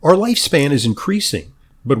Our lifespan is increasing,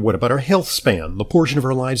 but what about our health span, the portion of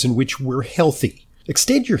our lives in which we're healthy?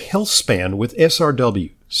 Extend your health span with SRW,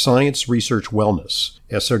 Science Research Wellness.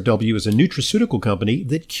 SRW is a nutraceutical company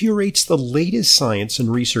that curates the latest science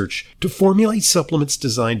and research to formulate supplements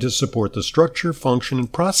designed to support the structure, function,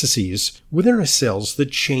 and processes within our cells that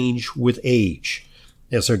change with age.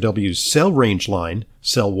 SRW's cell range line,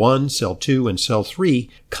 Cell 1, Cell 2, and Cell 3,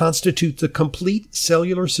 constitute the complete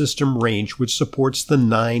cellular system range which supports the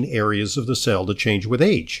 9 areas of the cell that change with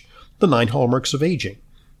age, the 9 hallmarks of aging.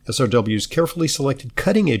 SRW's carefully selected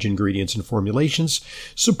cutting-edge ingredients and formulations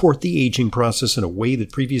support the aging process in a way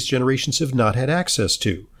that previous generations have not had access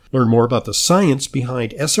to. Learn more about the science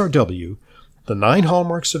behind SRW, the 9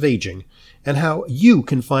 hallmarks of aging, and how you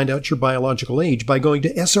can find out your biological age by going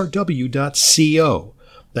to srw.co.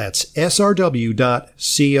 That's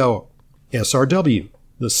srw.co. SRW,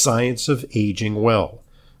 the science of aging well.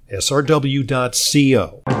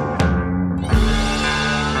 srw.co.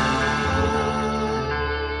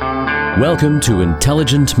 Welcome to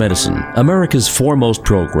Intelligent Medicine, America's foremost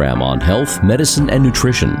program on health, medicine, and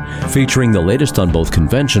nutrition, featuring the latest on both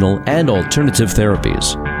conventional and alternative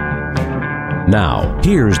therapies. Now,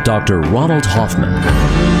 here's Dr. Ronald Hoffman.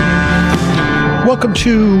 Welcome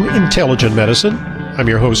to Intelligent Medicine. I'm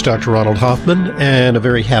your host, Dr. Ronald Hoffman, and a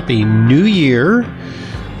very happy new year.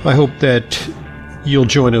 I hope that you'll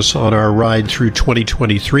join us on our ride through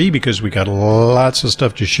 2023 because we got lots of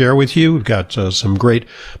stuff to share with you. We've got some great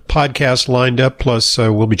podcasts lined up, plus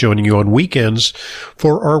we'll be joining you on weekends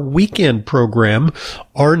for our weekend program.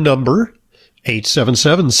 Our number,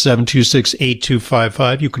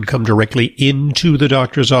 877-726-8255. You can come directly into the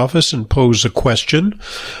doctor's office and pose a question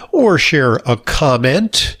or share a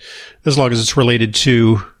comment, as long as it's related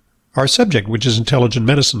to our subject, which is intelligent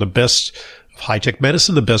medicine, the best of high-tech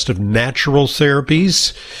medicine, the best of natural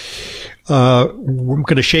therapies. We're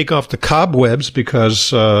going to shake off the cobwebs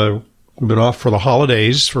because we've been off for the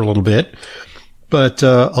holidays for a little bit, but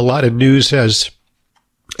a lot of news has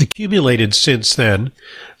accumulated since then.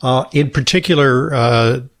 In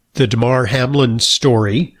particular, the Damar Hamlin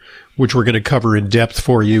story, which we're going to cover in depth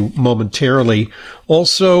for you momentarily.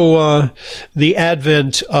 Also, the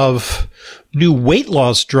advent of new weight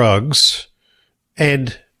loss drugs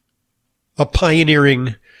and a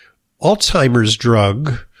pioneering Alzheimer's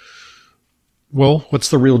drug. Well, what's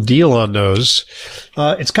the real deal on those?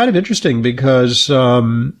 It's kind of interesting because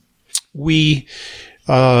we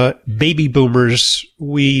baby boomers,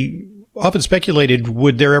 we often speculated,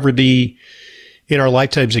 would there ever be in our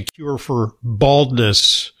lifetimes a cure for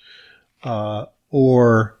baldness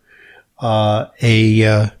or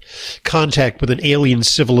a contact with an alien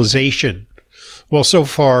civilization? Well, so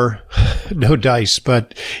far, no dice,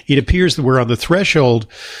 but it appears that we're on the threshold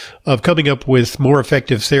of coming up with more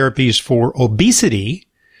effective therapies for obesity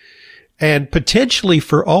and potentially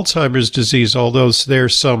for Alzheimer's disease, although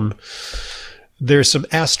there's some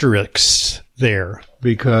asterisks there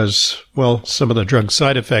because, well, some of the drug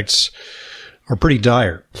side effects are pretty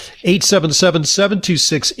dire.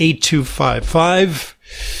 877-726-8255.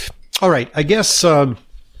 All right. I guess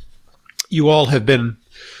you all have been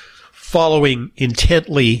following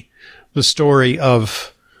intently the story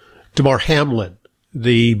of Damar Hamlin,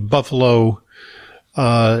 the Buffalo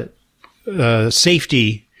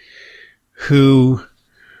safety who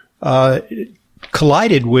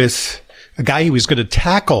collided with a guy he was going to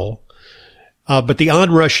tackle, but the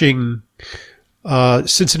onrushing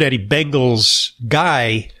Cincinnati Bengals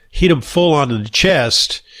guy hit him full on in the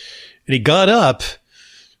chest, and he got up,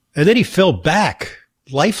 and then he fell back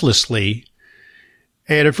lifelessly.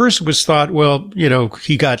 And at first it was thought, well,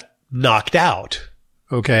 he got knocked out,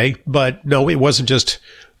 okay? But no, it wasn't just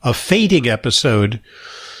a fainting episode.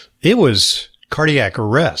 It was cardiac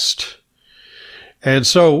arrest. And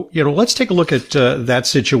so, let's take a look at that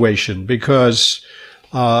situation because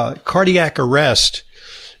cardiac arrest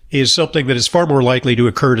is something that is far more likely to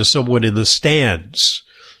occur to someone in the stands.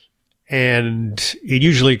 And it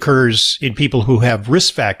usually occurs in people who have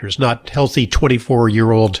risk factors, not healthy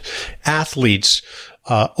 24-year-old athletes.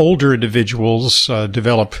 Older individuals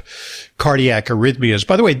develop cardiac arrhythmias.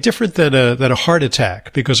 By the way, different than a heart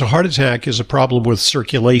attack, because a heart attack is a problem with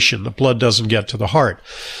circulation. The blood doesn't get to the heart.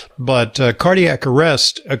 But cardiac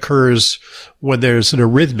arrest occurs when there's an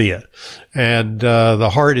arrhythmia, and the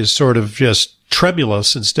heart is sort of just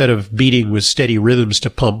tremulous instead of beating with steady rhythms to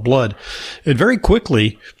pump blood. And very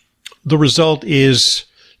quickly, the result is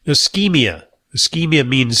ischemia. Ischemia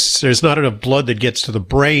means there's not enough blood that gets to the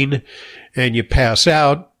brain, and you pass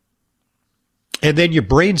out, and then your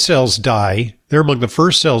brain cells die. They're among the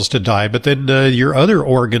first cells to die, but then your other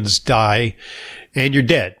organs die, and you're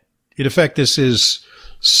dead. In effect, this is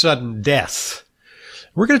sudden death.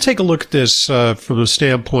 We're going to take a look at this from the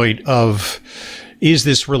standpoint of, is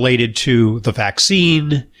this related to the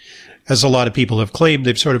vaccine? As a lot of people have claimed,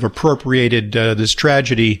 they've sort of appropriated this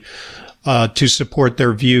tragedy to support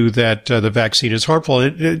their view that the vaccine is harmful.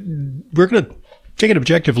 We're going to take an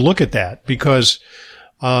objective look at that because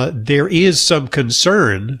there is some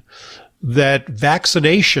concern that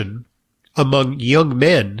vaccination among young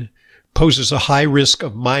men poses a high risk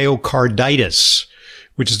of myocarditis,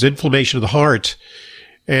 which is inflammation of the heart.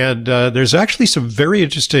 And there's actually some very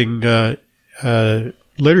interesting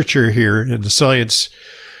literature here in the science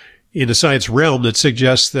realm that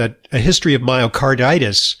suggests that a history of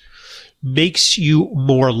myocarditis makes you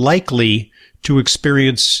more likely to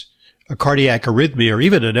experience a cardiac arrhythmia or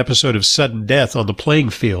even an episode of sudden death on the playing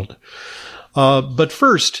field. But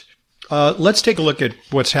first, let's take a look at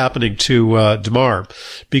what's happening to Damar,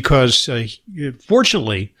 because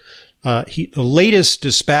fortunately, the latest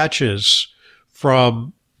dispatches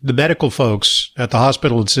from the medical folks at the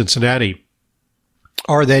hospital in Cincinnati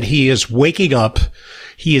are that he is waking up.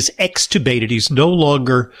 He is extubated. He's no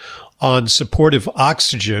longer on supportive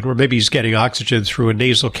oxygen, or maybe he's getting oxygen through a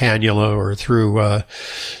nasal cannula or through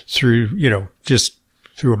just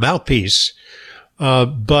through a mouthpiece.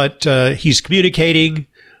 But he's communicating.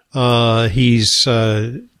 He's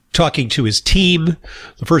talking to his team.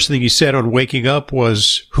 The first thing he said on waking up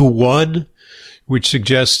was, "Who won?" which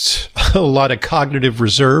suggests a lot of cognitive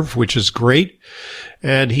reserve, which is great.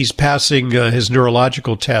 And he's passing his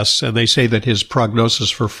neurological tests, and they say that his prognosis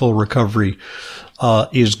for full recovery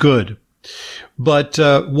is good. But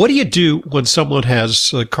what do you do when someone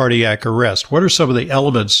has cardiac arrest? What are some of the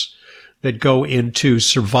elements that go into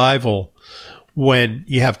survival when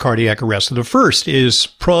you have cardiac arrest? And the first is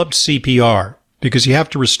prompt CPR, because you have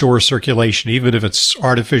to restore circulation, even if it's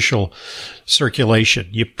artificial circulation.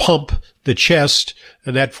 You pump the chest,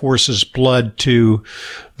 and that forces blood to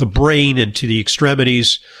the brain and to the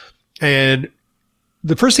extremities. And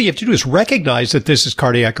the first thing you have to do is recognize that this is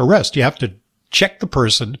cardiac arrest. You have to check the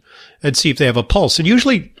person and see if they have a pulse. And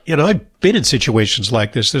usually, I've been in situations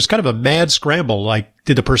like this. There's kind of a mad scramble, like,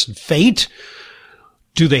 did the person faint?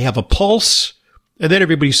 Do they have a pulse? And then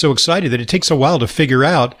everybody's so excited that it takes a while to figure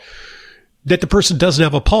out that the person doesn't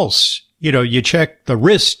have a pulse. You check the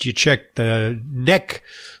wrist, you check the neck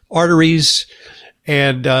arteries,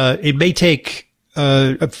 and it may take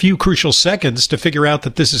a few crucial seconds to figure out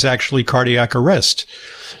that this is actually cardiac arrest.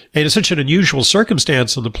 And it's such an unusual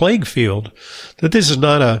circumstance on the playing field that this is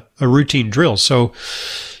not a routine drill. So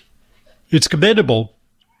it's commendable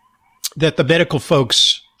that the medical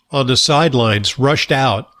folks on the sidelines rushed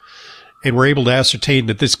out and were able to ascertain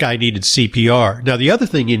that this guy needed CPR. Now, the other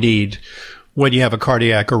thing you need when you have a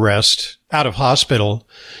cardiac arrest out of hospital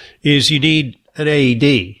is you need an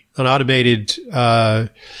AED, an automated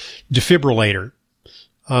defibrillator,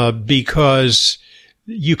 because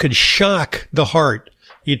you can shock the heart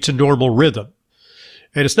into normal rhythm.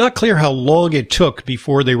 And it's not clear how long it took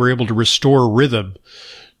before they were able to restore rhythm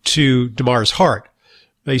to Damar's heart.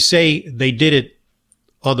 They say they did it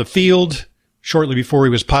on the field shortly before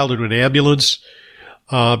he was piloted in an ambulance.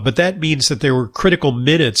 But that means that there were critical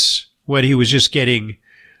minutes when he was just getting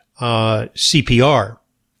CPR,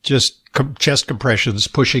 just chest compressions,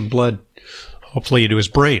 pushing blood, hopefully, into his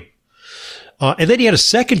brain. And then he had a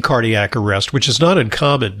second cardiac arrest, which is not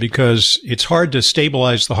uncommon because it's hard to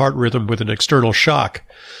stabilize the heart rhythm with an external shock.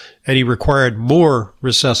 And he required more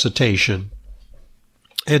resuscitation.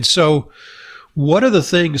 And so what are the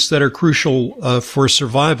things that are crucial for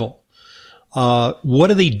survival? What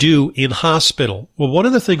do they do in hospital? Well, one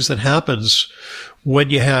of the things that happens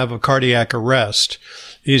when you have a cardiac arrest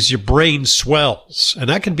is your brain swells. And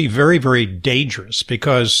that can be very, very dangerous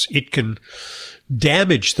because it can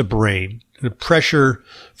damage the brain. The pressure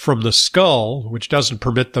from the skull, which doesn't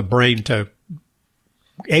permit the brain to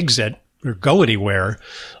exit or go anywhere,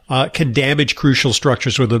 can damage crucial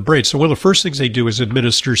structures within the brain. So one of the first things they do is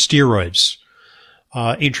administer steroids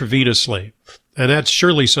intravenously. And that's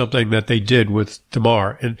surely something that they did with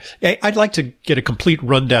Damar. And I'd like to get a complete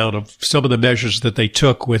rundown of some of the measures that they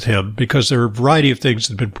took with him, because there are a variety of things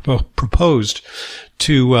that have been proposed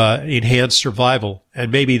to enhance survival.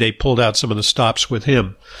 And maybe they pulled out some of the stops with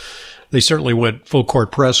him. They certainly went full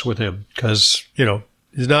court press with him because,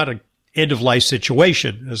 it's not an end-of-life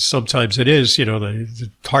situation, as sometimes it is.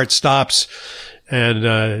 The heart stops, and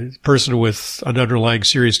a person with an underlying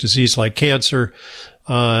serious disease like cancer,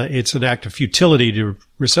 it's an act of futility to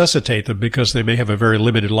resuscitate them because they may have a very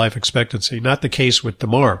limited life expectancy. Not the case with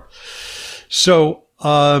Damar. So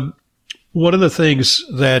one of the things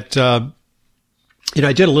that I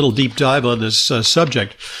did a little deep dive on this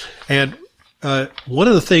subject, and one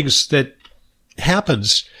of the things that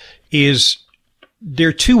happens is there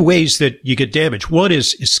are two ways that you get damage. One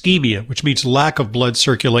is ischemia, which means lack of blood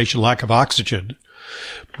circulation, lack of oxygen.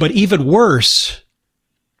 But even worse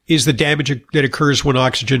is the damage that occurs when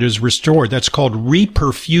oxygen is restored. That's called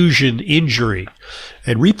reperfusion injury.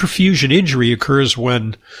 And reperfusion injury occurs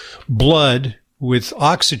when blood with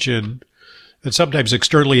oxygen, and sometimes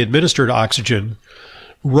externally administered oxygen,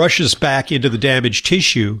 rushes back into the damaged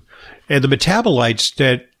tissue, and the metabolites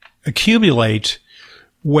that accumulate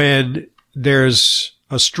when there's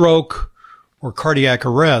a stroke or cardiac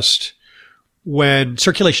arrest, when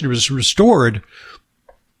circulation is restored,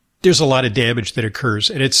 there's a lot of damage that occurs,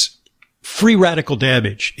 and it's free radical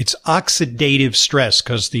damage. It's oxidative stress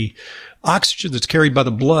because the oxygen that's carried by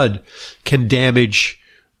the blood can damage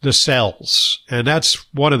the cells. And that's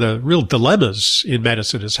one of the real dilemmas in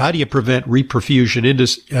medicine, is how do you prevent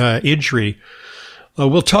reperfusion injury?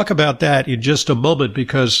 We'll talk about that in just a moment,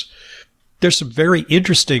 because there's some very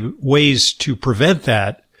interesting ways to prevent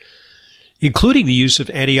that, including the use of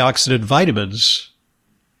antioxidant vitamins,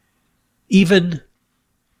 even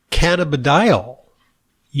cannabidiol.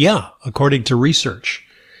 Yeah, according to research.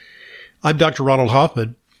 I'm Dr. Ronald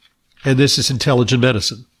Hoffman, and this is Intelligent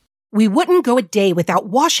Medicine. We wouldn't go a day without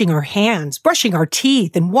washing our hands, brushing our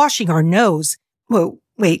teeth, and washing our nose. Whoa,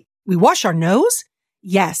 wait, we wash our nose?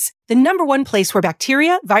 Yes, the number one place where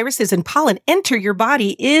bacteria, viruses, and pollen enter your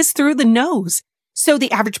body is through the nose. So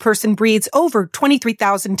the average person breathes over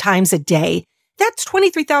 23,000 times a day. That's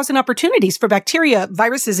 23,000 opportunities for bacteria,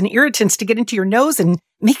 viruses, and irritants to get into your nose and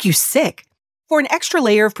make you sick. For an extra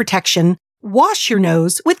layer of protection, wash your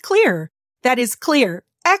nose with Xlear. That is Xlear,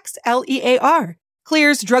 Xlear.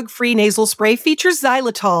 Xlear's drug-free nasal spray features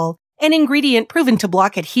xylitol, an ingredient proven to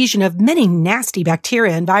block adhesion of many nasty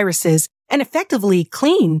bacteria and viruses and effectively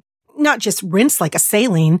clean. Not just rinse like a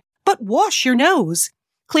saline, but wash your nose.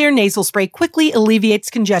 Xlear nasal spray quickly alleviates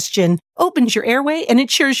congestion, opens your airway, and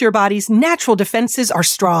ensures your body's natural defenses are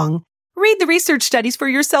strong. Read the research studies for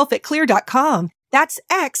yourself at Xlear.com. That's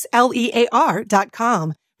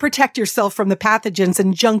Xlear.com. Protect yourself from the pathogens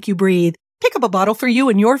and junk you breathe. Pick up a bottle for you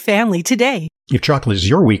and your family today. If chocolate is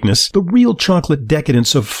your weakness, the real chocolate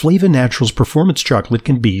decadence of Flava Naturals Performance Chocolate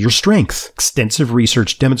can be your strength. Extensive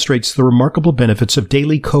research demonstrates the remarkable benefits of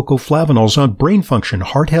daily cocoa flavanols on brain function,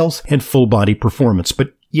 heart health, and full body performance.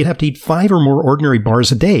 But you'd have to eat 5 or more ordinary bars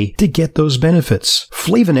a day to get those benefits.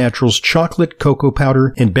 Flava Naturals chocolate, cocoa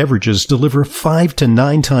powder, and beverages deliver 5 to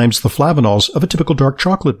 9 times the flavanols of a typical dark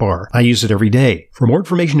chocolate bar. I use it every day. For more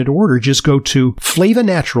information and to order, just go to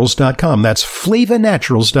FlavaNaturals.com. That's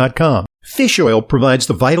FlavaNaturals.com. Fish oil provides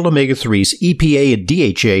the vital omega-3s, EPA and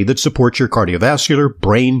DHA that support your cardiovascular,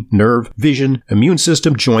 brain, nerve, vision, immune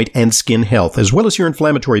system, joint, and skin health, as well as your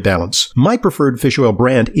inflammatory balance. My preferred fish oil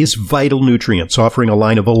brand is Vital Nutrients, offering a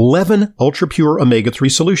line of 11 ultra-pure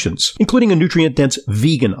omega-3 solutions, including a nutrient-dense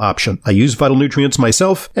vegan option. I use Vital Nutrients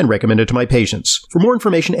myself and recommend it to my patients. For more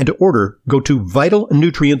information and to order, go to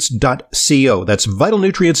vitalnutrients.co. That's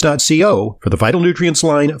vitalnutrients.co for the Vital Nutrients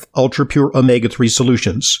line of ultra-pure omega-3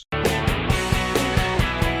 solutions.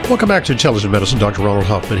 Welcome back to Intelligent Medicine. Dr. Ronald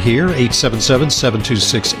Hoffman here.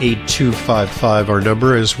 877-726-8255, our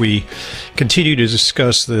number, as we continue to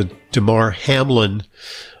discuss the Damar Hamlin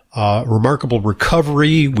remarkable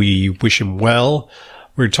recovery. We wish him well.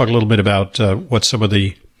 We're going to talk a little bit about what some of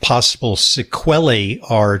the possible sequelae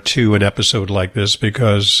are to an episode like this,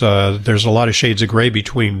 because there's a lot of shades of gray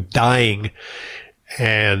between dying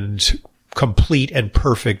and complete and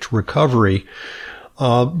perfect recovery.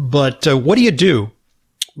 But what do you do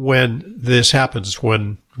when this happens?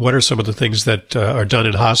 What are some of the things that are done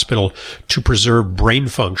in hospital to preserve brain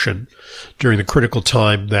function during the critical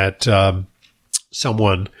time that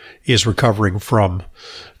someone is recovering from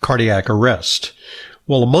cardiac arrest?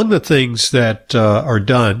 Well, among the things that are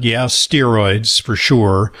done, steroids for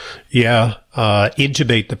sure.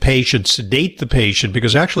 Intubate the patient, sedate the patient,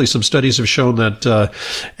 because actually some studies have shown that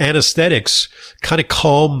anesthetics kind of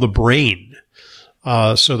calm the brain,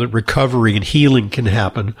 so that recovery and healing can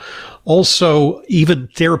happen. Also, even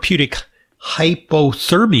therapeutic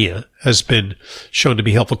hypothermia has been shown to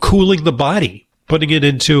be helpful, cooling the body, putting it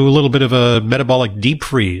into a little bit of a metabolic deep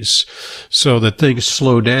freeze so that things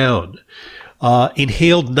slow down.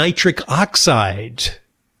 Inhaled nitric oxide.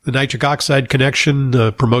 The nitric oxide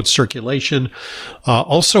connection promotes circulation.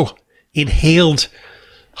 Also, inhaled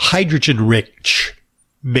hydrogen-rich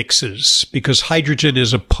mixes, because hydrogen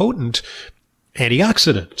is a potent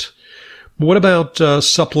antioxidant. What about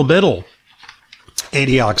supplemental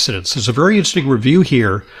antioxidants? There's a very interesting review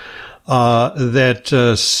here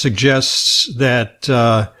that suggests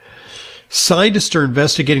that Scientists are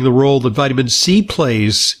investigating the role that vitamin C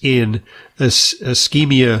plays in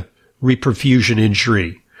ischemia reperfusion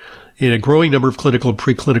injury. In a growing number of clinical and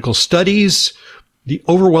preclinical studies, the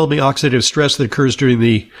overwhelming oxidative stress that occurs during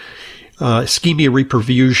the ischemia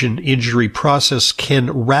reperfusion injury process can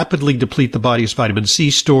rapidly deplete the body's vitamin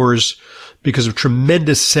C stores because of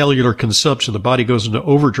tremendous cellular consumption. The body goes into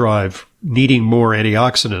overdrive, needing more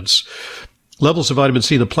antioxidants. Levels of vitamin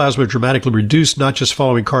C in the plasma are dramatically reduced, not just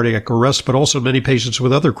following cardiac arrest, but also in many patients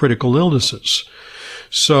with other critical illnesses.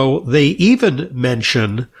 So they even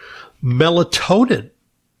mention melatonin,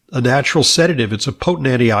 a natural sedative. It's a potent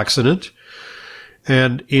antioxidant.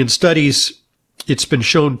 And in studies, it's been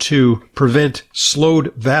shown to prevent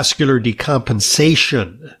slowed vascular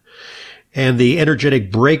decompensation and the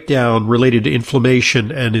energetic breakdown related to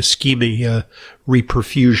inflammation and ischemia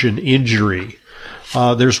reperfusion injury.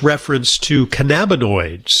 There's reference to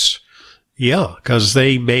cannabinoids. Yeah, because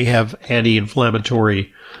they may have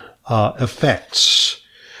anti-inflammatory effects.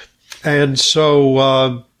 And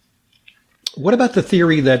so what about the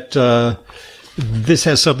theory that this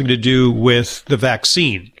has something to do with the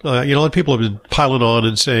vaccine? A lot of people have been piling on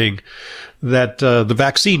and saying that the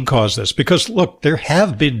vaccine caused this. Because, look, there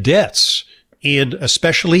have been deaths in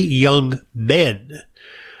especially young men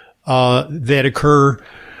that occur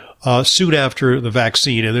soon after the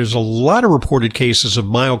vaccine. And there's a lot of reported cases of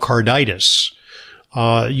myocarditis.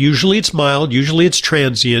 Usually it's mild, usually it's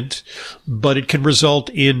transient, but it can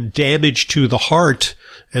result in damage to the heart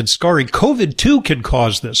and scarring. COVID too can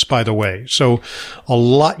cause this, by the way. So a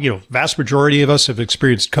lot, vast majority of us have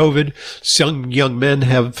experienced COVID. Some young men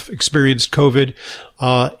have experienced COVID.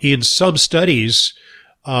 In some studies,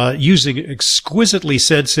 using exquisitely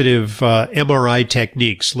sensitive MRI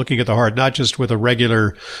techniques, looking at the heart, not just with a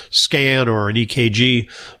regular scan or an EKG,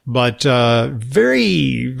 but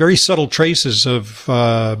very, very subtle traces of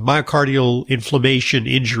myocardial inflammation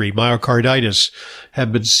injury, myocarditis,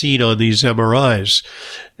 have been seen on these MRIs.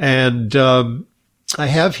 And I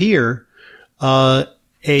have here a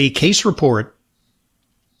case report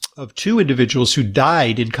of 2 individuals who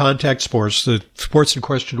died in contact sports. The sports in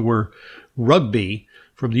question were rugby,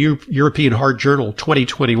 from the European Heart Journal,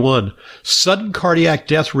 2021. Sudden cardiac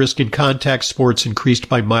death risk in contact sports increased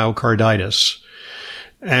by myocarditis.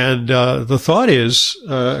 And the thought is,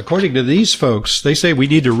 according to these folks, they say we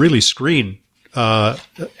need to really screen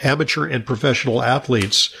amateur and professional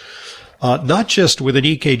athletes, not just with an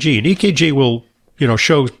EKG. An EKG will,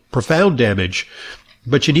 show profound damage,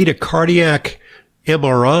 but you need a cardiac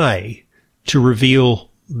MRI to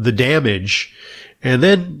reveal the damage. And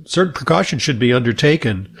then certain precautions should be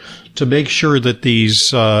undertaken to make sure that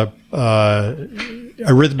these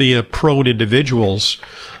arrhythmia-prone individuals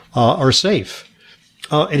are safe.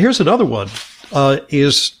 And here's another one,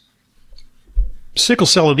 is sickle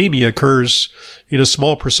cell anemia occurs in a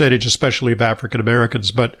small percentage, especially of African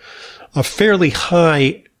Americans, but a fairly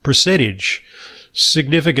high percentage,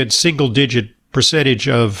 significant single-digit percentage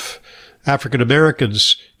of African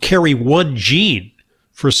Americans carry one gene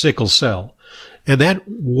for sickle cell. And that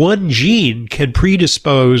one gene can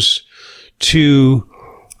predispose to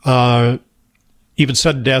even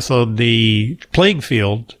sudden death on the playing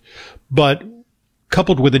field. But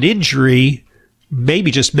coupled with an injury, maybe,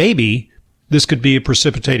 just maybe, this could be a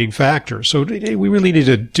precipitating factor. So we really need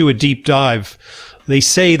to do a deep dive. They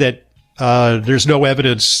say that there's no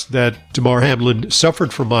evidence that Damar Hamlin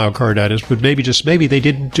suffered from myocarditis, but maybe, just maybe, they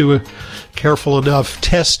didn't do a careful enough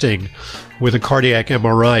testing with a cardiac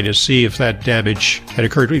MRI to see if that damage had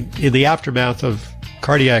occurred. In the aftermath of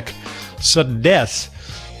cardiac sudden death,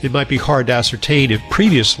 it might be hard to ascertain if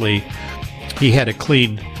previously he had a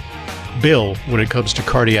clean bill when it comes to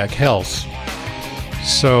cardiac health.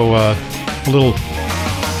 So a little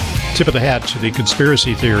tip of the hat to the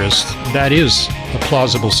conspiracy theorists. That is a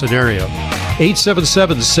plausible scenario.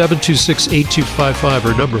 877-726-8255,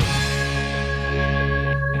 our number.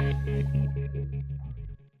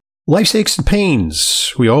 Life's aches and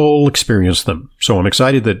pains, we all experience them. So I'm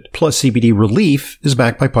excited that Plus CBD Relief is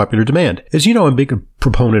backed by popular demand. As you know, I'm a big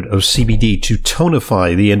proponent of CBD to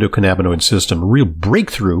tonify the endocannabinoid system, a real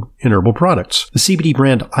breakthrough in herbal products. The CBD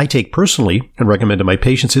brand I take personally and recommend to my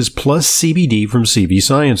patients is Plus CBD from CV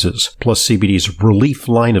Sciences. Plus CBD's Relief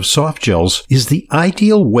line of soft gels is the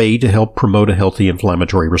ideal way to help promote a healthy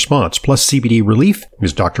inflammatory response. Plus CBD Relief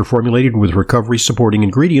is doctor formulated with recovery supporting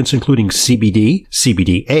ingredients including CBD,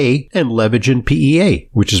 CBDA, and Levagen PEA,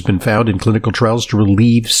 which has been found in clinical trials to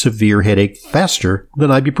relieve severe headache faster than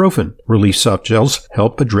ibuprofen. Relief soft gels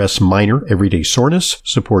help address minor everyday soreness,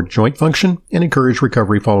 support joint function, and encourage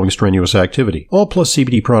recovery following strenuous activity. All Plus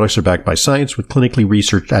CBD products are backed by science with clinically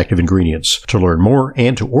researched active ingredients. To learn more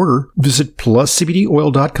and to order, visit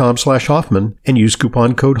pluscbdoil.com/Hoffman and use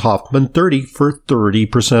coupon code Hoffman30 for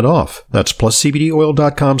 30% off. That's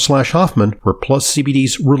pluscbdoil.com/Hoffman for Plus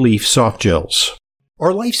CBD's Relief Soft Gels.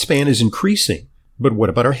 Our lifespan is increasing, but what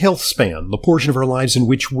about our health span, the portion of our lives in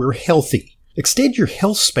which we're healthy? Extend your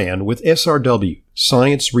health span with SRW,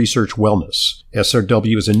 Science Research Wellness.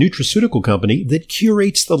 SRW is a nutraceutical company that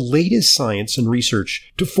curates the latest science and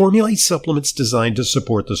research to formulate supplements designed to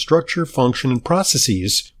support the structure, function, and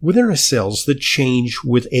processes within our cells that change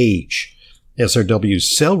with age.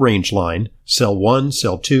 SRW's cell range line, Cell 1,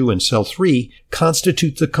 Cell 2, and Cell 3,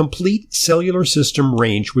 constitute the complete cellular system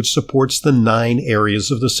range which supports the 9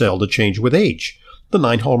 areas of the cell that change with age, the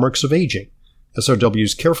 9 hallmarks of aging.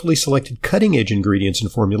 SRW's carefully selected cutting-edge ingredients and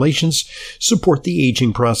formulations support the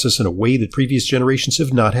aging process in a way that previous generations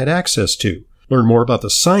have not had access to. Learn more about the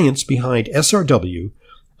science behind SRW,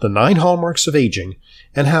 the 9 hallmarks of aging,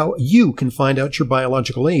 and how you can find out your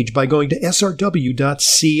biological age by going to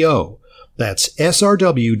srw.co. That's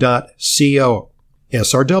srw.co.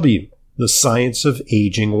 SRW, the science of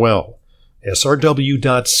aging well.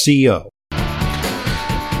 srw.co.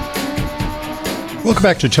 Welcome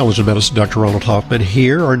back to Intelligent Medicine. Dr. Ronald Hoffman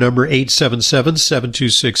here. Our number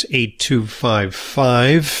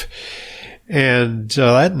 877-726-8255. And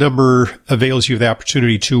that number avails you the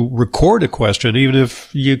opportunity to record a question, even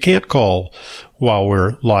if you can't call while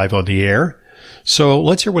we're live on the air. So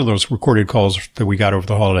let's hear one of those recorded calls that we got over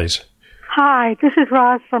the holidays. Hi, this is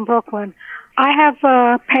Roz from Brooklyn. I have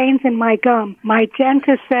pains in my gum. My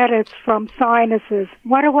dentist said it's from sinuses.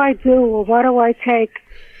 What do I do, or what do I take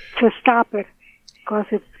to stop it? Because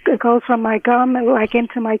it goes from my gum like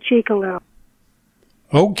into my cheek a little.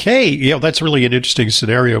 Okay. Yeah, that's really an interesting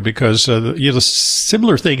scenario because, the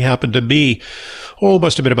similar thing happened to me,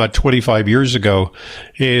 must have been about 25 years ago,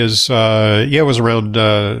 it was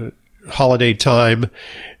around holiday time,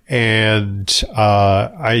 and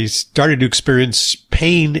I started to experience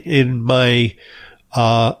pain in my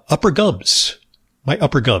upper gums.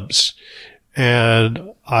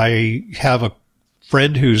 And I have a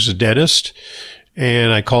friend who's a dentist,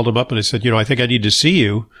 and I called him up and I said, I think I need to see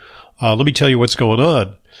you. Let me tell you what's going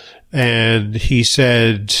on. And he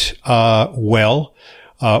said, why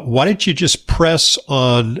don't you just press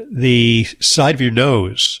on the side of your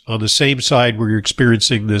nose, on the same side where you're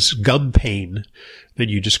experiencing this gum pain that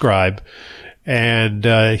you describe? And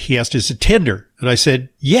he asked, is it tender? And I said,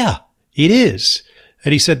 yeah, it is.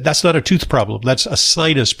 And he said, that's not a tooth problem. That's a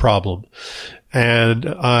sinus problem.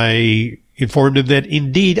 And I informed him that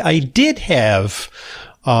indeed I did have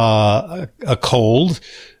a cold,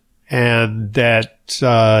 and that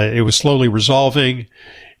it was slowly resolving,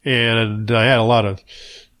 and I had a lot of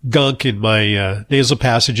gunk in my nasal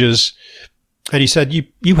passages. And he said,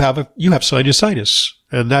 you have sinusitis,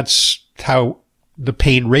 and that's how the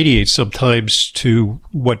pain radiates sometimes to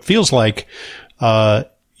what feels like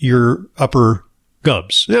your upper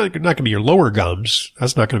gums. They're not going to be your lower gums.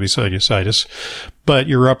 That's not going to be sinusitis. But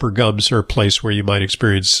your upper gums are a place where you might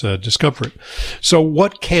experience discomfort. So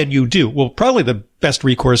what can you do? Well, probably the best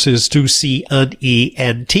recourse is to see an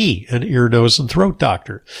ENT, an ear, nose, and throat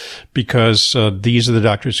doctor, because these are the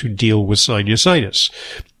doctors who deal with sinusitis.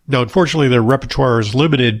 Now, unfortunately, their repertoire is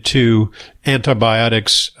limited to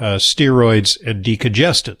antibiotics, steroids, and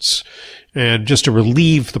decongestants. And just to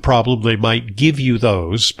relieve the problem, they might give you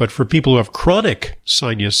those. But for people who have chronic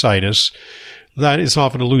sinusitis, that is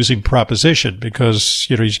often a losing proposition because,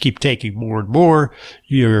 you keep taking more and more.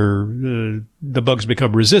 The bugs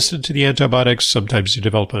become resistant to the antibiotics. Sometimes you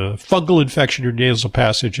develop a fungal infection in your nasal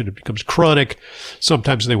passage and it becomes chronic.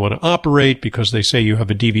 Sometimes they want to operate because they say you have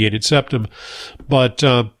a deviated septum. But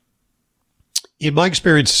in my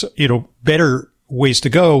experience, better ways to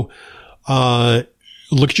go,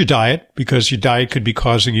 look at your diet, because your diet could be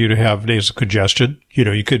causing you to have nasal congestion.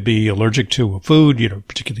 You could be allergic to a food,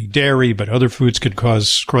 particularly dairy, but other foods could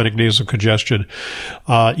cause chronic nasal congestion.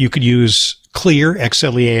 You could use Xlear,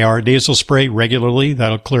 Xlear nasal spray regularly.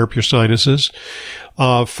 That'll clear up your sinuses.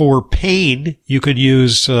 For pain, you could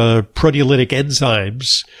use proteolytic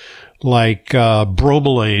enzymes like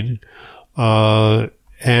bromelain,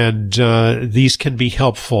 and these can be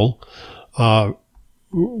helpful.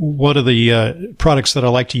 One of the products that I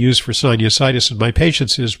like to use for sinusitis in my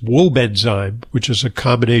patients is Wobenzyme, which is a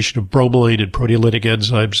combination of bromelain and proteolytic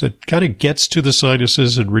enzymes that kind of gets to the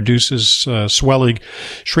sinuses and reduces swelling,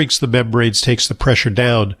 shrinks the membranes, takes the pressure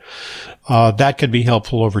down. That can be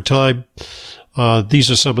helpful over time.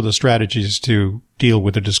 these are some of the strategies to deal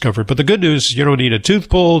with the discomfort. But the good news, you don't need a tooth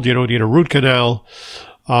pulled, you don't need a root canal.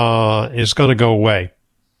 It's going to go away.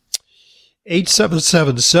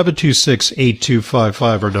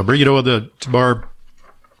 877-726-8255, our number. On the Damar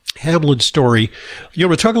Hamlin story,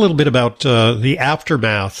 we'll talk a little bit about the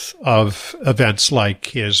aftermath of events like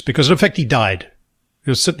his, because in effect he died.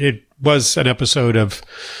 It was an episode of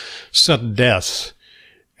sudden death.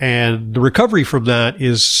 And the recovery from that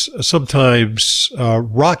is sometimes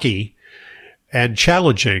rocky and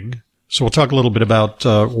challenging. So we'll talk a little bit about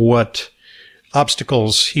what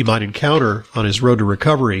obstacles he might encounter on his road to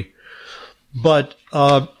recovery. But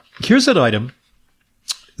here's an item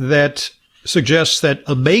that suggests that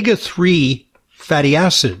omega-3 fatty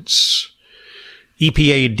acids,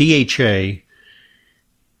 EPA and DHA,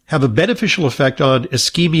 have a beneficial effect on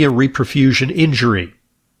ischemia reperfusion injury.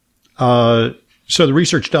 So the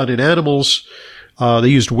research done in animals, they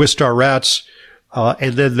used Wistar rats,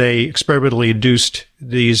 and then they experimentally induced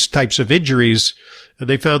these types of injuries. And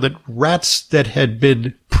they found that rats that had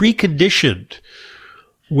been preconditioned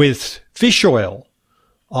with fish oil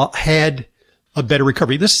had a better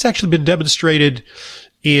recovery. This has actually been demonstrated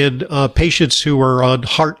in patients who are on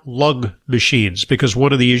heart-lung machines, because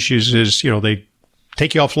one of the issues is, they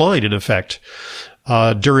take you offline, in effect,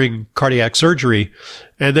 during cardiac surgery,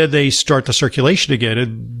 and then they start the circulation again,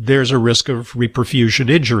 and there's a risk of reperfusion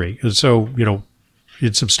injury. And so,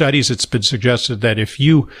 in some studies, it's been suggested that if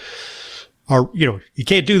you are, you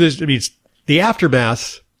can't do this. I mean, the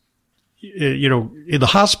aftermath, in the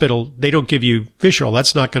hospital, they don't give you fish oil.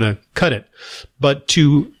 That's not going to cut it. But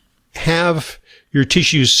to have your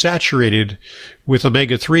tissues saturated with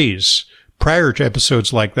omega-3s prior to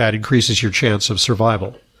episodes like that increases your chance of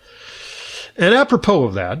survival. And apropos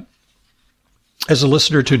of that, as a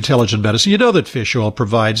listener to Intelligent Medicine, you know that fish oil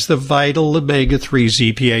provides the vital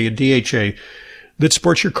omega-3s, EPA and DHA that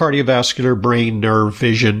supports your cardiovascular, brain, nerve,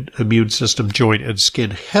 vision, immune system, joint, and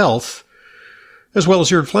skin health, as well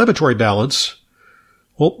as your inflammatory balance.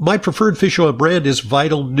 Well, my preferred fish oil brand is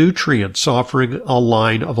Vital Nutrients, offering a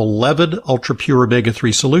line of 11 ultra-pure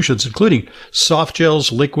omega-3 solutions, including soft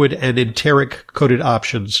gels, liquid, and enteric-coated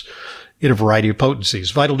options in a variety of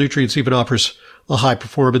potencies. Vital Nutrients even offers a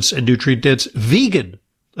high-performance and nutrient-dense vegan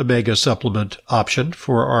omega supplement option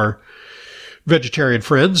for our vegetarian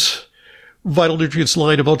friends. Vital Nutrients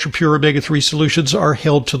line of ultra-pure omega-3 solutions are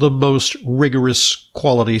held to the most rigorous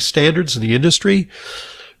quality standards in the industry,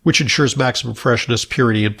 which ensures maximum freshness,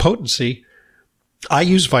 purity, and potency. I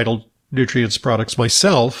use Vital Nutrients products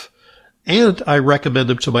myself, and I recommend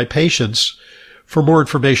them to my patients. For more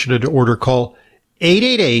information and to order, call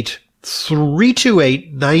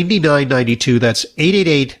 888-328-9992. That's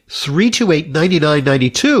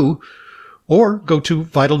 888-328-9992, or go to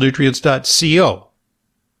vitalnutrients.co.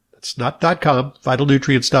 It's not .com,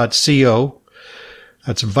 vitalnutrients.co.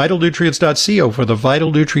 That's vitalnutrients.co for the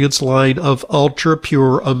Vital Nutrients line of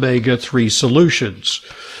ultra-pure omega-3 solutions.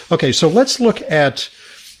 Okay, so let's look at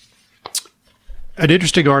an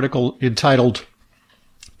interesting article entitled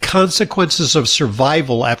Consequences of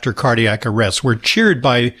Survival After Cardiac Arrest. We're cheered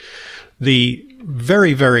by the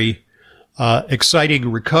very, very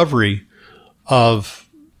exciting recovery of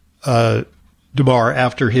Damar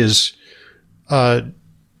after his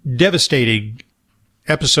devastating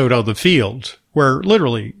episode on the field, where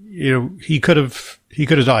literally, he could have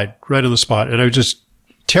died right on the spot. And I was just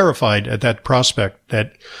terrified at that prospect.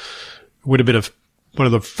 That would have been one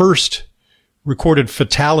of the first recorded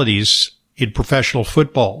fatalities in professional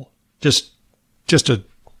football. Just a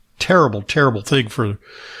terrible, terrible thing for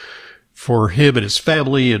him and his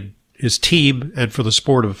family and his team and for the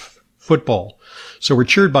sport of football. So we're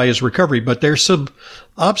cheered by his recovery, but there's some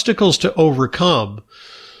obstacles to overcome.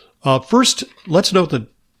 First, let's note that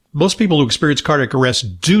most people who experience cardiac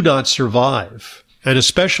arrest do not survive, and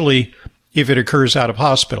especially if it occurs out of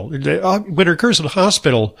hospital. When it occurs in a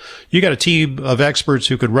hospital, you got a team of experts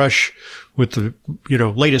who can rush with the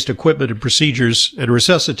latest equipment and procedures and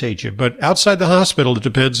resuscitate you. But outside the hospital, it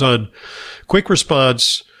depends on quick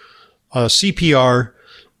response, CPR,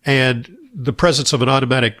 and the presence of an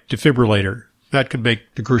automatic defibrillator. That can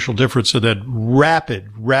make the crucial difference, and then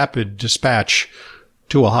rapid dispatch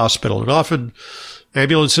to a hospital. And often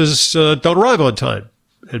ambulances don't arrive on time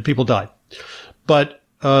and people die. But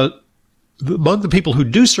among the people who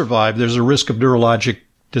do survive, there's a risk of neurologic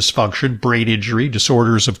dysfunction, brain injury,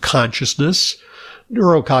 disorders of consciousness,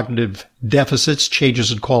 neurocognitive deficits,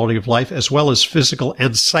 changes in quality of life, as well as physical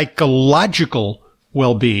and psychological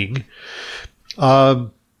well-being. The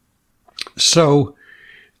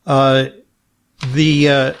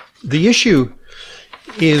issue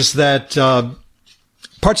is that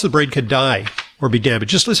parts of the brain can die or be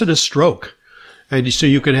damaged. Just listen to stroke. And so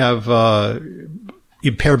you can have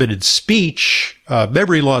impairment in speech,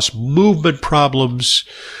 memory loss, movement problems,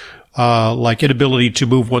 like inability to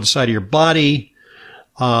move one side of your body.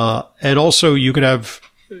 And also you could have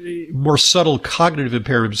more subtle cognitive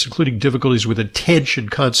impairments, including difficulties with attention,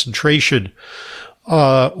 concentration,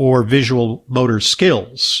 or visual motor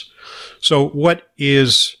skills. So what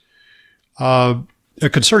is a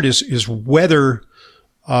concern is whether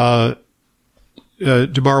DeMar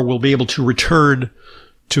will be able to return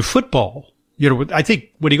to football. You know, I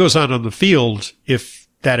think when he goes out on the field, if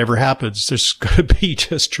that ever happens, there's going to be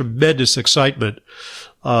just tremendous excitement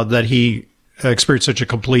that he experienced such a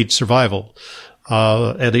complete survival.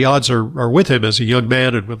 And the odds are with him as a young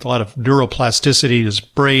man and with a lot of neuroplasticity in his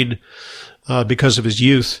brain. Because of his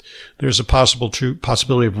youth, there's a possibility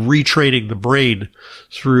of retraining the brain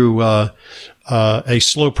through a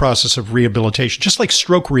slow process of rehabilitation, just like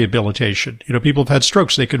stroke rehabilitation. You know, people have had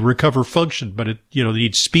strokes; they can recover function, but they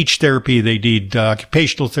need speech therapy, they need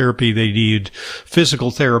occupational therapy, they need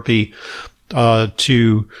physical therapy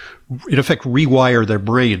to, in effect, rewire their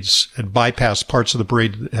brains and bypass parts of the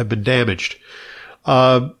brain that have been damaged.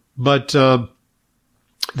 But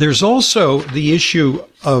there's also the issue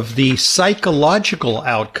of the psychological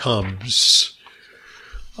outcomes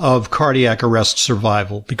of cardiac arrest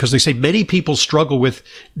survival, because they say many people struggle with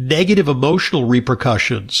negative emotional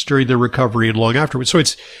repercussions during their recovery and long afterwards. So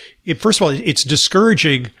first of all, it's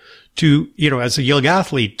discouraging to, as a young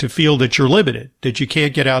athlete, to feel that you're limited, that you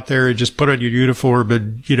can't get out there and just put on your uniform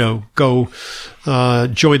and, go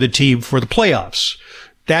join the team for the playoffs.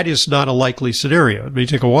 That is not a likely scenario. It may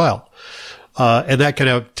take a while. And that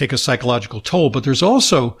can take a psychological toll. But there's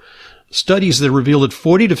also studies that reveal that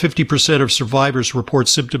 40 to 50% of survivors report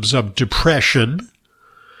symptoms of depression.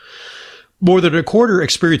 More than a quarter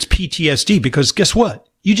experience PTSD, because guess what?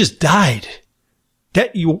 You just died.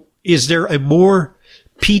 Is there a more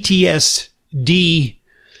PTSD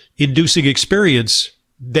inducing experience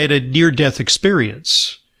than a near-death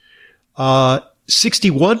experience?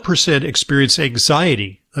 61% experience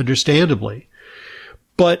anxiety, understandably.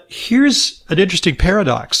 But here's an interesting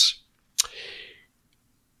paradox.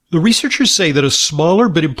 The researchers say that a smaller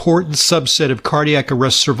but important subset of cardiac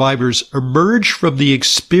arrest survivors emerge from the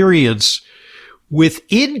experience with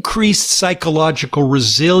increased psychological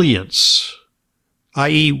resilience,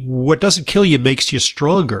 i.e., what doesn't kill you makes you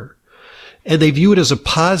stronger. And they view it as a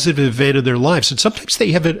positive event in their lives. And sometimes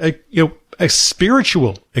they have a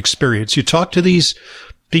spiritual experience. You talk to these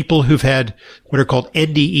people who've had what are called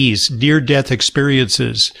NDEs, near-death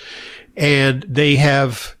experiences, and they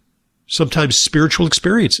have sometimes spiritual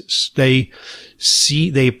experiences. They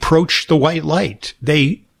approach the white light.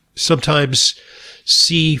 They sometimes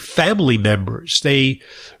see family members. They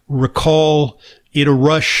recall in a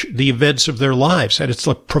rush the events of their lives. And it's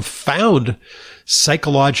a profound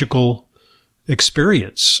psychological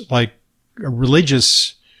experience, like a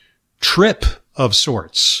religious trip of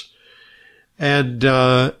sorts. And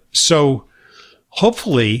so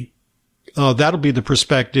hopefully that'll be the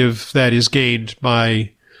perspective that is gained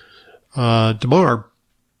by DeMar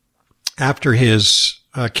after his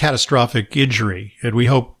catastrophic injury. And we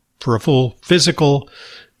hope for a full physical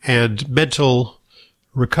and mental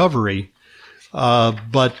recovery.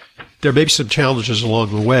 But there may be some challenges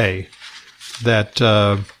along the way that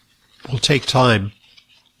will take time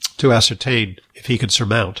to ascertain if he can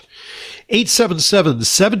surmount.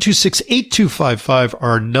 877-726-8255,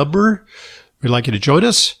 our number. We'd like you to join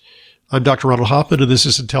us. I'm Dr. Ronald Hoffman, and this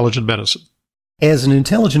is Intelligent Medicine. As an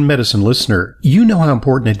Intelligent Medicine listener, you know how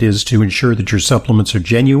important it is to ensure that your supplements are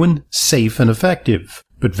genuine, safe, and effective.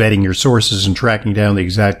 But vetting your sources and tracking down the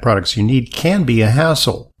exact products you need can be a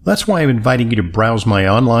hassle. That's why I'm inviting you to browse my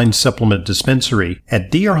online supplement dispensary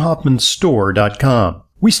at drhoffmanstore.com.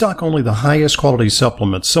 We stock only the highest quality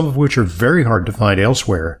supplements, some of which are very hard to find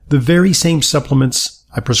elsewhere. The very same supplements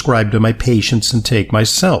I prescribe to my patients and take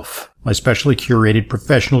myself. My specially curated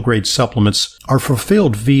professional-grade supplements are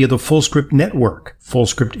fulfilled via the FullScript network.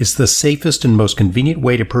 FullScript is the safest and most convenient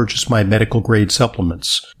way to purchase my medical-grade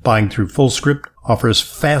supplements. Buying through FullScript offers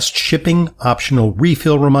fast shipping, optional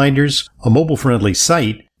refill reminders, a mobile-friendly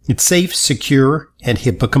site. It's safe, secure, and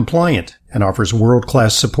HIPAA-compliant, and offers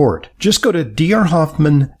world-class support. Just go to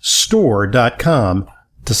drhoffmanstore.com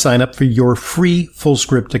to sign up for your free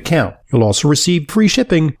FullScript account. You'll also receive free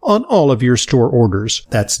shipping on all of your store orders.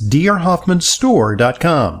 That's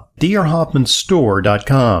drhoffmanstore.com.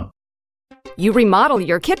 drhoffmanstore.com. You remodel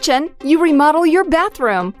your kitchen, you remodel your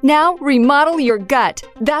bathroom. Now remodel your gut.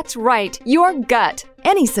 That's right, your gut.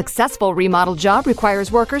 Any successful remodel job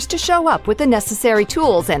requires workers to show up with the necessary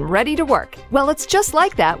tools and ready to work. Well, it's just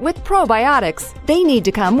like that with probiotics. They need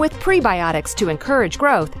to come with prebiotics to encourage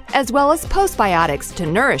growth, as well as postbiotics to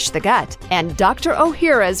nourish the gut. And Dr.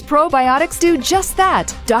 Ohhira's probiotics do just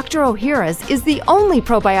that. Dr. Ohhira's is the only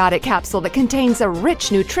probiotic capsule that contains a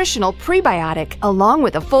rich nutritional prebiotic, along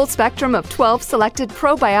with a full spectrum of 12 selected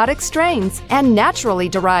probiotic strains and naturally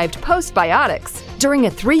derived postbiotics. During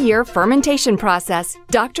a 3-year fermentation process,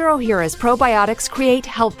 Dr. Ohhira's probiotics create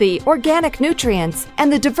healthy, organic nutrients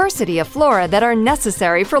and the diversity of flora that are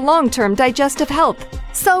necessary for long-term digestive health.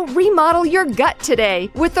 So remodel your gut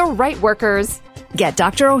today with the right workers. Get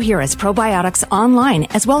Dr. Ohhira's probiotics online,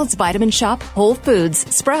 as well as Vitamin Shoppe, Whole Foods,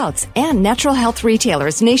 Sprouts, and natural health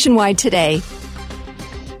retailers nationwide today.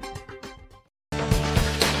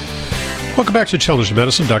 Welcome back to Intelligent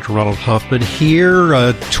Medicine. Dr. Ronald Hoffman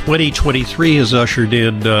here. 2023 has ushered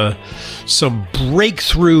in some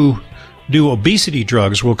breakthrough new obesity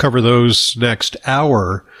drugs. We'll cover those next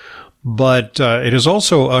hour. But it has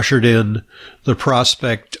also ushered in the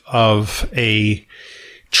prospect of a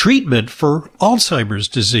treatment for Alzheimer's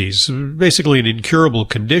disease, basically an incurable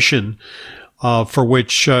condition for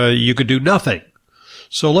which you could do nothing.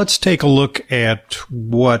 So let's take a look at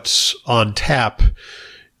what's on tap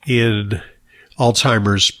in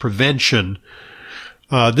Alzheimer's prevention.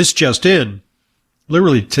 This just in,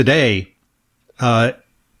 literally today, Eisai,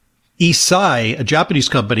 a Japanese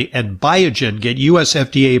company, and Biogen get U.S.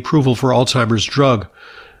 FDA approval for Alzheimer's drug,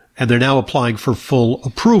 and they're now applying for full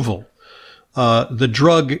approval. The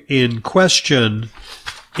drug in question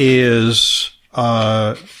is called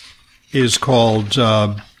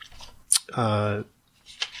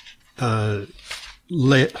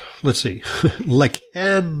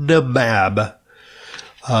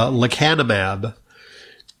lecanemab,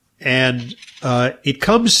 and it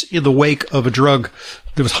comes in the wake of a drug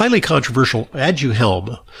that was highly controversial,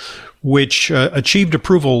 Aduhelm, which achieved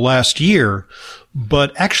approval last year,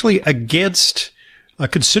 but actually against a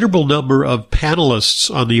considerable number of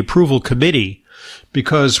panelists on the approval committee,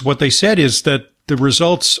 because what they said is that the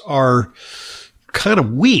results are kind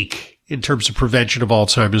of weak in terms of prevention of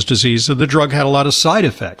Alzheimer's disease, and the drug had a lot of side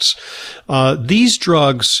effects. These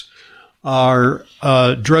drugs are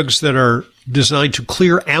drugs that are designed to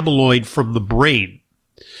clear amyloid from the brain.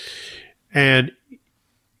 And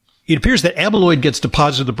it appears that amyloid gets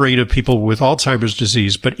deposited in the brain of people with Alzheimer's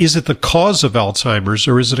disease, but is it the cause of Alzheimer's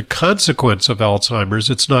or is it a consequence of Alzheimer's?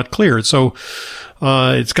 It's not clear. So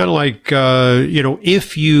it's kind of like,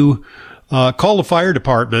 if you call the fire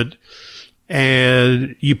department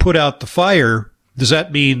and you put out the fire, does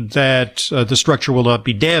that mean that the structure will not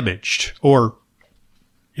be damaged? Or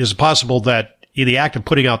is it possible that in the act of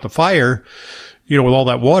putting out the fire, with all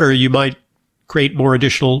that water, you might create more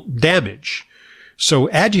additional damage? So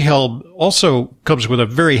Aduhelm also comes with a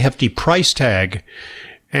very hefty price tag.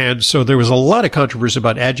 And so there was a lot of controversy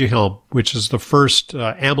about Aduhelm, which is the first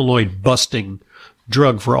amyloid busting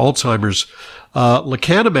drug for Alzheimer's.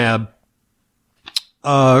 Lecanemab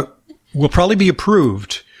will probably be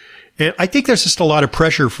approved. And I think there's just a lot of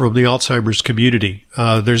pressure from the Alzheimer's community.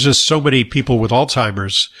 There's just so many people with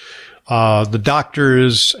Alzheimer's. The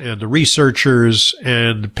doctors and the researchers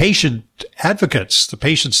and the patient advocates, the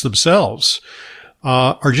patients themselves,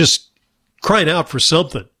 are just crying out for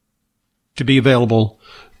something to be available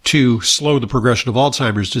to slow the progression of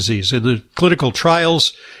Alzheimer's disease. In the clinical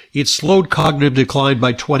trials, it slowed cognitive decline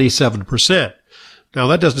by 27%. Now,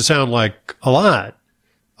 that doesn't sound like a lot.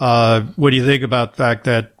 What do you think about the fact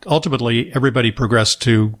that ultimately everybody progressed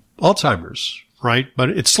to Alzheimer's, right?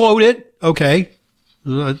 But it slowed it. Okay.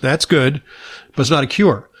 That's good, but it's not a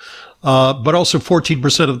cure. But also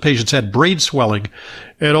 14% of the patients had brain swelling.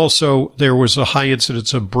 And also there was a high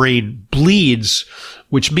incidence of brain bleeds,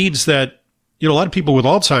 which means that, a lot of people with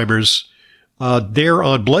Alzheimer's, they're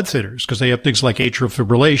on blood thinners because they have things like atrial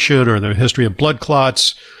fibrillation or their history of blood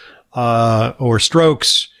clots, or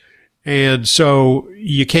strokes. And so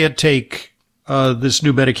you can't take, this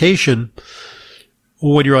new medication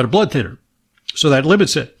when you're on a blood thinner. So that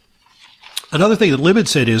limits it. Another thing that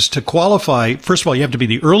limits it is to qualify. First of all, you have to be in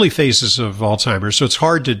the early phases of Alzheimer's. So it's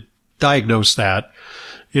hard to diagnose that,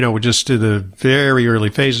 just in the very early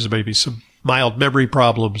phases, maybe some mild memory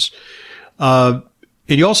problems. And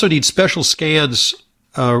you also need special scans,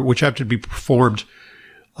 which have to be performed,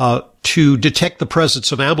 to detect the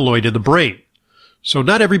presence of amyloid in the brain. So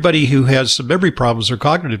not everybody who has some memory problems or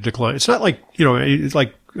cognitive decline. It's not like, it's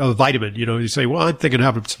like a vitamin, you say, well, I'm thinking of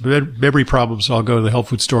having some memory problems. So I'll go to the health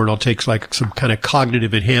food store and I'll take like some kind of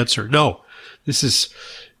cognitive enhancer. No, this is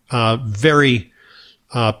very,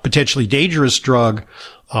 potentially dangerous drug,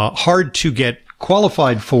 hard to get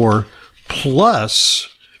qualified for, plus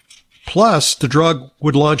the drug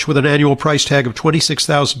would launch with an annual price tag of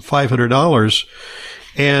 $26,500.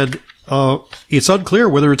 And it's unclear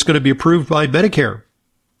whether it's going to be approved by Medicare,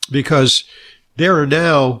 because there are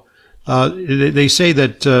now, they say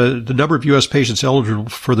that the number of U.S. patients eligible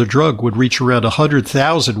for the drug would reach around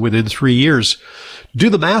 100,000 within 3 years. Do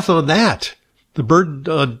the math on that. The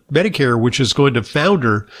burden on Medicare, which is going to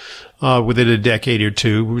founder within a decade or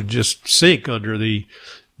two, would just sink under the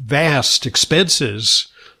vast expenses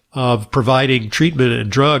of providing treatment and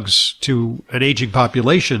drugs to an aging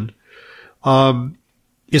population.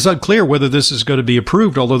 It's unclear whether this is going to be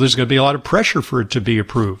approved, although there's going to be a lot of pressure for it to be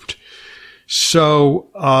approved. So,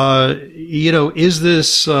 is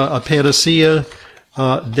this a panacea?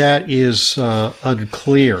 That is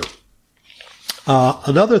unclear.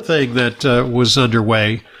 Another thing that was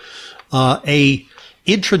underway, a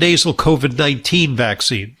intranasal COVID-19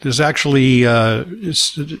 vaccine. There's actually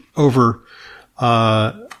over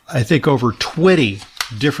 20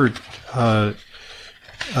 different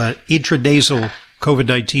intranasal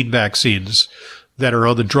COVID-19 vaccines that are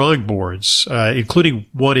on the drawing boards, including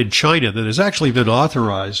one in China that has actually been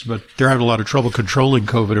authorized, but they're having a lot of trouble controlling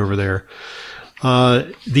COVID over there.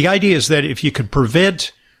 The idea is that if you can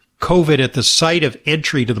prevent COVID at the site of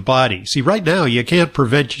entry to the body. See, right now, you can't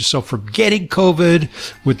prevent yourself from getting COVID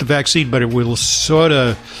with the vaccine, but it will sort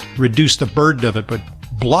of reduce the burden of it. But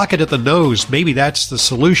block it at the nose, maybe that's the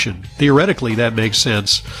solution. Theoretically, that makes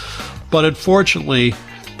sense. But unfortunately,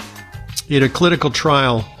 in a clinical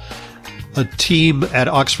trial, a team at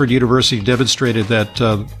Oxford University demonstrated that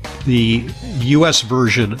the U.S.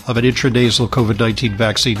 version of an intranasal COVID-19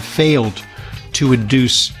 vaccine failed to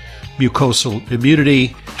induce mucosal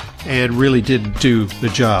immunity and really didn't do the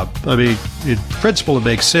job. I mean, in principle, it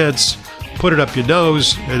makes sense. Put it up your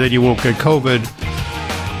nose, and then you won't get COVID.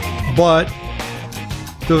 But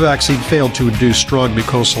the vaccine failed to induce strong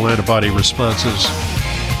mucosal antibody responses.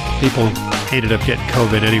 People ended up getting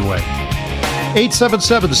COVID anyway.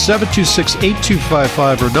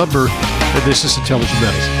 877-726-8255 our number, and this is Intelligent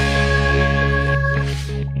Medicine.